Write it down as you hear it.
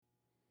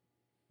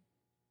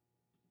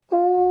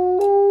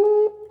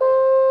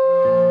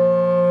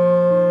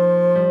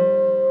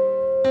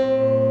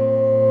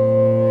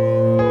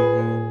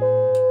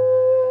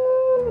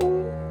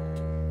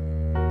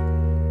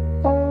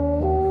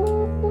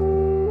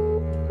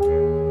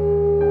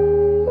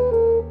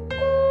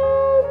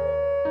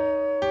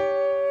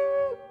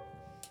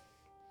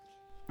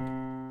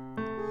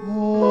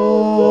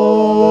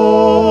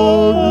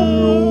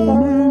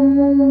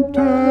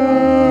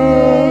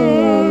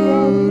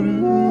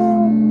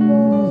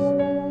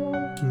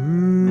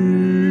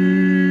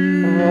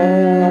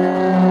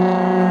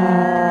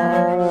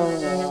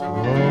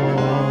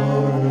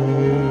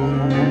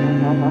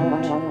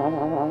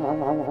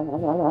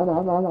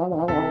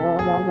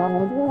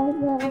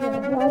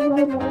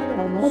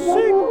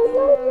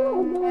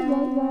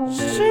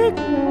Sig.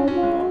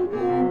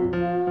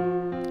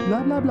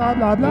 Blah blah blah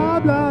blah blah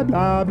blah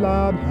blah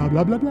blah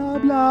blah blah blah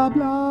blah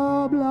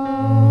blah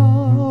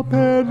blah.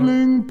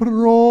 Peddling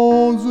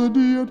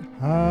prosody at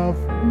half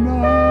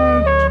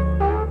night.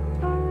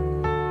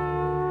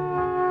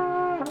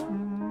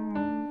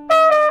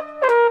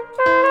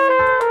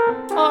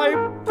 I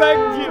beg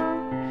you,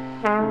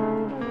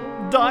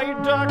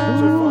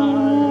 didactify.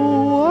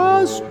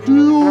 Must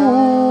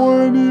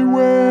do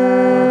anyway.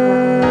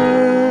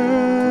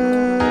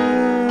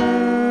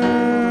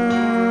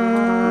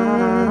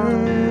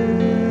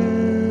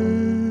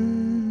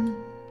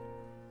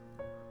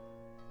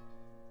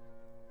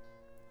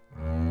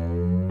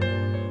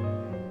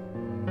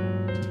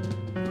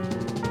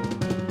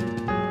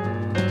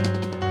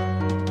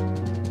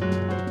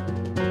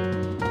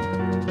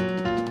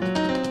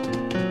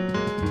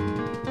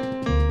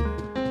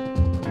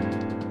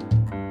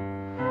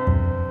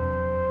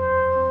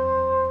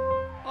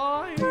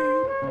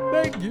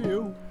 Beg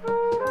you,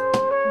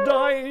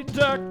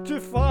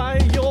 didactify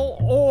your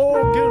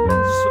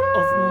organs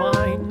of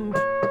mind,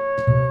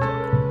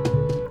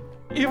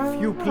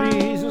 if you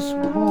please.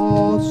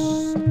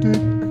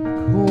 Caustic,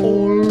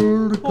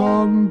 cold,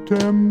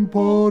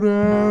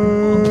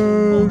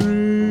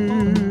 contemporary,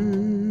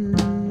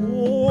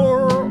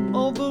 or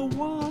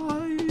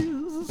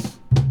otherwise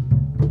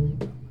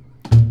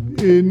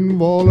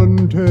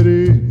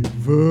involuntary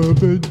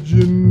verbiage.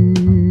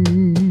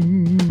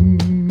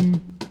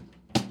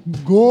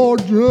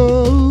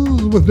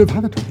 Engorges with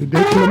defamatory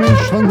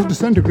declamations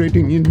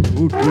disintegrating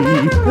into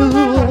details,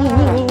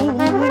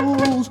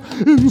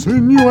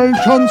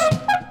 insinuations.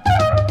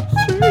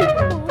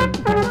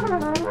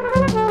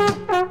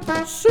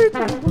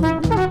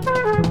 Sigmund,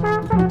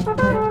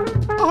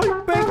 I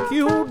beg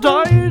you,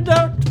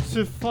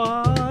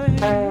 didactify.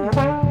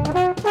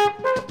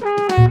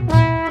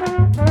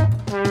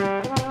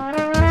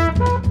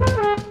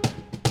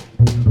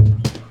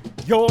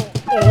 Your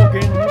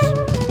organs.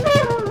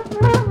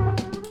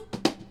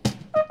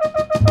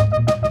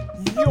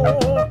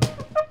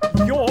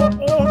 Your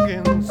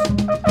organs.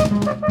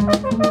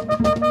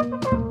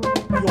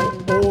 Your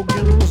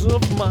organs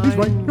of mine. He's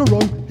right, you're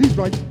wrong. He's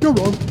right, you're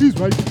wrong. He's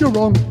right, you're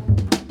wrong.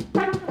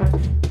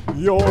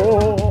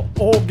 Your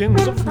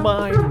organs of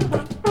mind.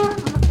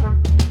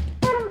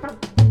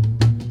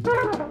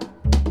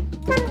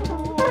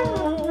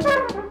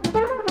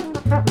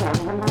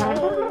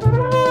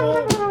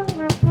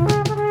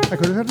 I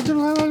could have to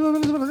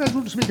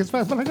speak as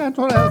fast, but I can't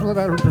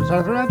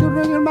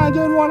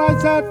imagine what I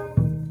said.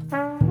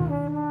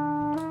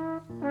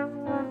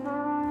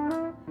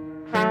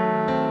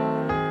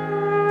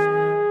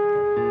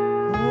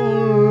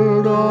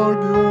 Old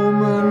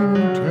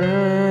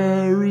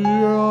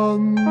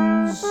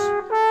argumentarians,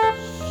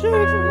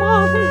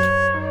 Sigmund,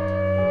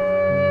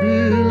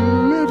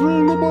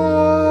 belittled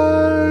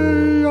by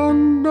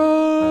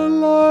younger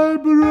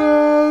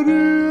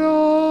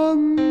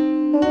librarians.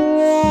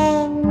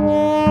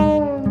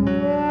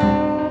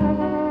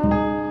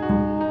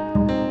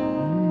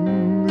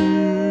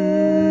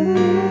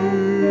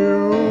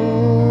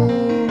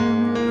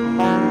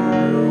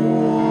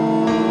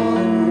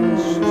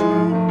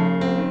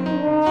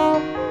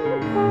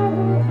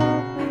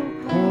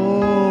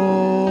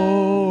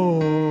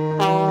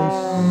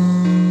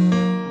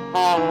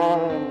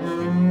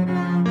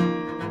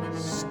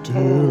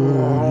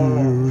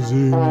 Still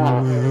using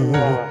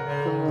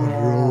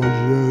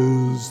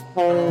Roget's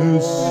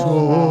thesaurus.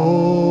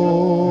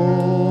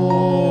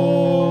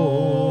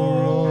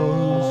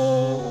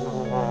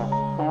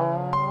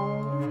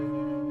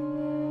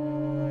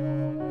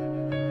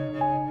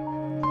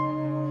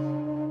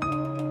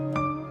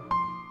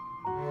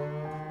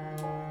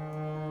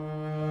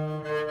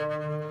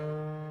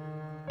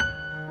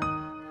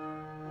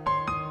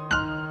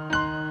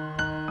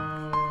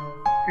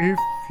 If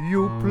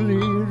you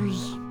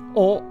please,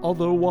 or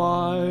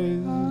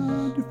otherwise.